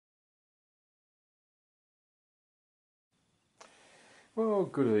Well,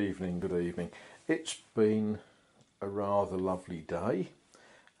 good evening, good evening. It's been a rather lovely day.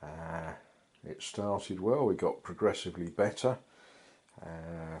 It started well, we got progressively better.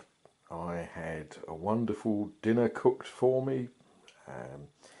 I had a wonderful dinner cooked for me.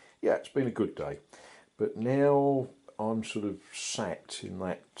 Yeah, it's been a good day. But now I'm sort of sat in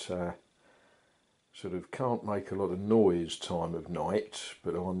that sort of can't make a lot of noise time of night,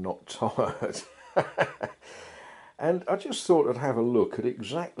 but I'm not tired. And I just thought I'd have a look at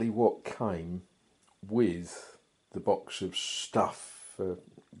exactly what came with the box of stuff for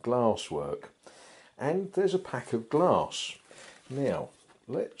glasswork. And there's a pack of glass. Now,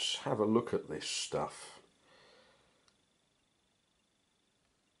 let's have a look at this stuff.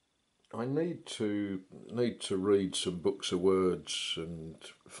 I need to read some books of words and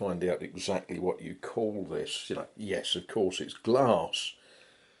find out exactly what you call this. You know, yes, of course it's glass,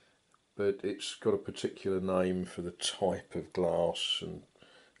 but it's got a particular name for the type of glass and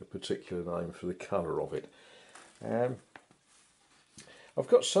a particular name for the colour of it. I've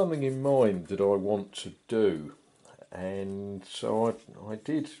got something in mind that I want to do, and so I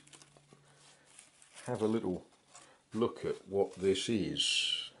did have a little look at what this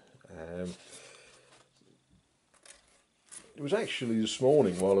is. It was actually this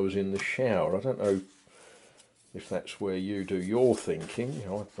morning while I was in the shower. I don't know if that's where you do your thinking.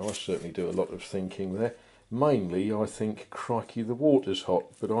 I certainly do a lot of thinking there. Mainly I think, crikey, the water's hot,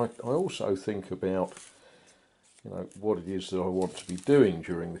 but I also think about, you know, what it is that I want to be doing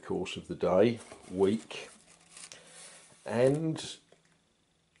during the course of the day, week. And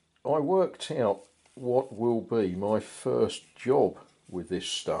I worked out what will be my first job with this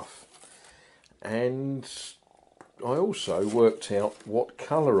stuff. And I also worked out what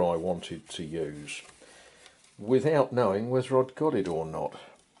colour I wanted to use, without knowing whether I'd got it or not.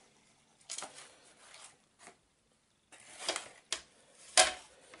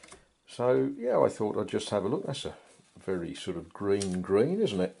 So yeah, I thought I'd just have a look. That's a very sort of green,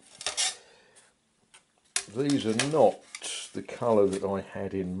 isn't it? These are not the colour that I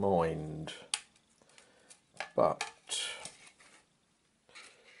had in mind, but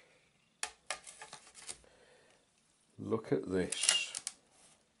look at this.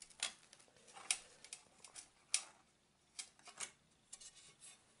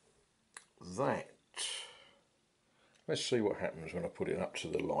 Let's see what happens when I put it up to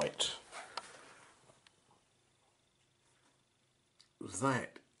the light.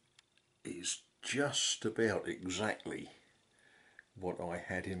 That is just about exactly what I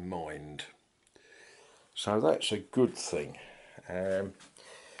had in mind. So that's a good thing.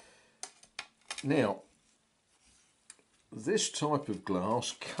 Now, this type of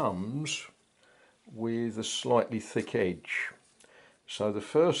glass comes with a slightly thick edge. So the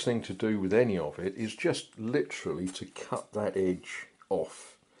first thing to do with any of it is just literally to cut that edge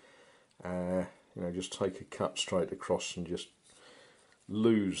off. You know, just take a cut straight across and just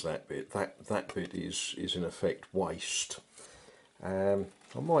lose that bit. That bit is in effect waste. I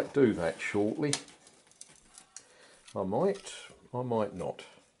might do that shortly. I might not.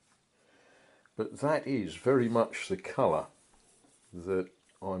 But that is very much the colour that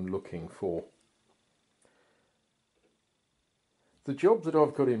I'm looking for. The job that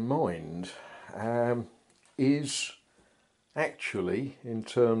I've got in mind is actually, in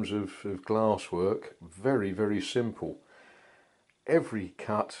terms of glasswork, very simple. Every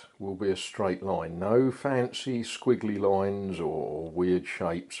cut will be a straight line, no fancy squiggly lines or weird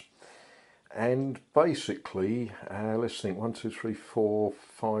shapes. And basically, let's think, 1, 2, 3, 4,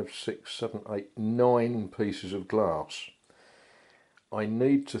 5, 6, 7, 8, 9 pieces of glass. I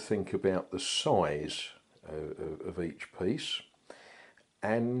need to think about the size of each piece.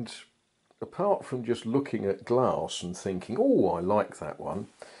 And apart from just looking at glass and thinking, oh, I like that one,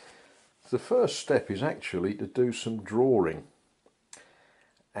 the first step is actually to do some drawing.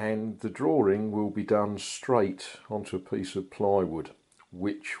 And the drawing will be done straight onto a piece of plywood,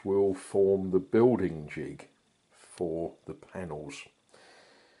 which will form the building jig for the panels.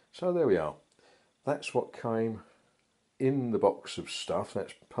 So there we are. That's what came in the box of stuff.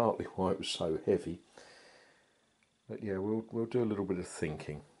 That's partly why it was so heavy. But yeah, we'll do a little bit of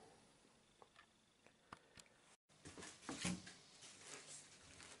thinking.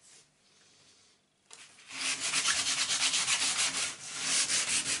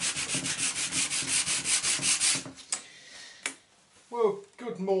 Well,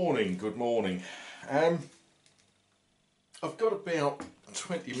 good morning. I've got about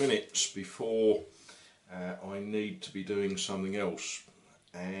 20 minutes before I need to be doing something else,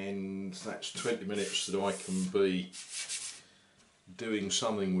 and that's 20 minutes that I can be doing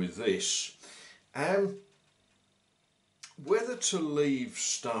something with this. Whether to leave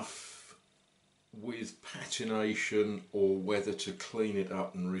stuff with patination or whether to clean it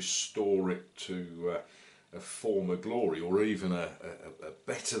up and restore it to a former glory, or even a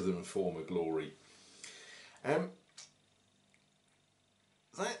better than former glory,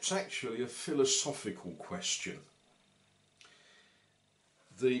 that's actually a philosophical question.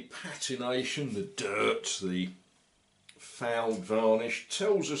 The patination, the dirt, the fouled varnish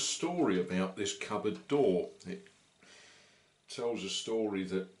tells a story about this cupboard door. It tells a story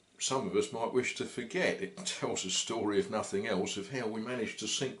that some of us might wish to forget. It tells a story, if nothing else, of how we managed to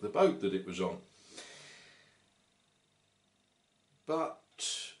sink the boat that it was on. But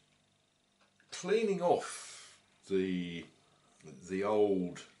cleaning off the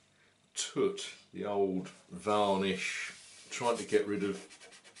old soot, the old varnish, trying to get rid of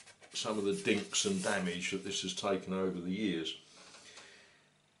some of the dinks and damage that this has taken over the years,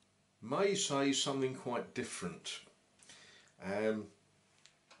 may say something quite different.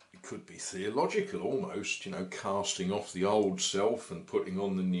 It could be theological almost, you know, casting off the old self and putting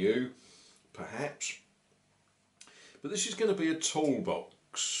on the new, perhaps. But this is going to be a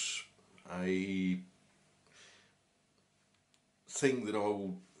toolbox, a thing that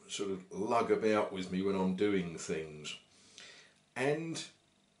I'll sort of lug about with me when I'm doing things. And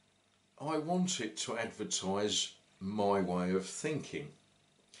I want it to advertise my way of thinking.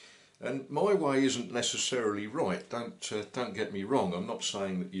 And my way isn't necessarily right, don't get me wrong. I'm not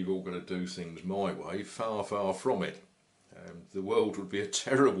saying that you've all got to do things my way, far, far from it. The world would be a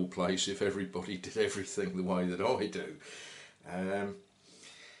terrible place if everybody did everything the way that I do.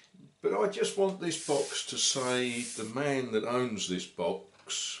 But I just want this box to say the man that owns this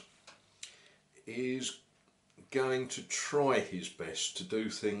box is going to try his best to do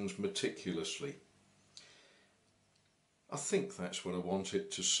things meticulously. I think that's what I want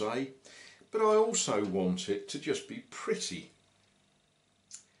it to say, but I also want it to just be pretty.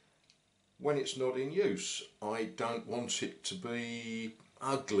 When it's not in use, I don't want it to be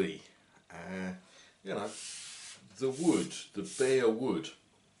ugly. You know, the wood, the bare wood,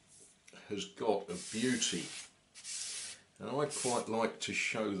 has got a beauty, and I'd quite like to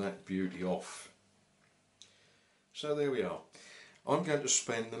show that beauty off. So there we are. I'm going to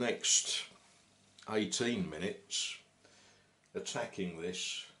spend the next 18 minutes attacking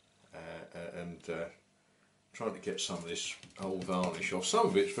this and trying to get some of this old varnish off. Some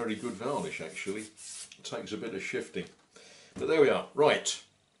of it's very good varnish actually. It takes a bit of shifting. But there we are. Right.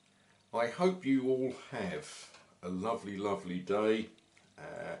 I hope you all have a lovely, lovely day.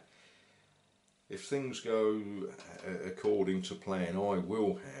 If things go according to plan, I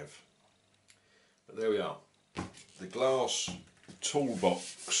will have. But there we are. The glass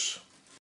toolbox.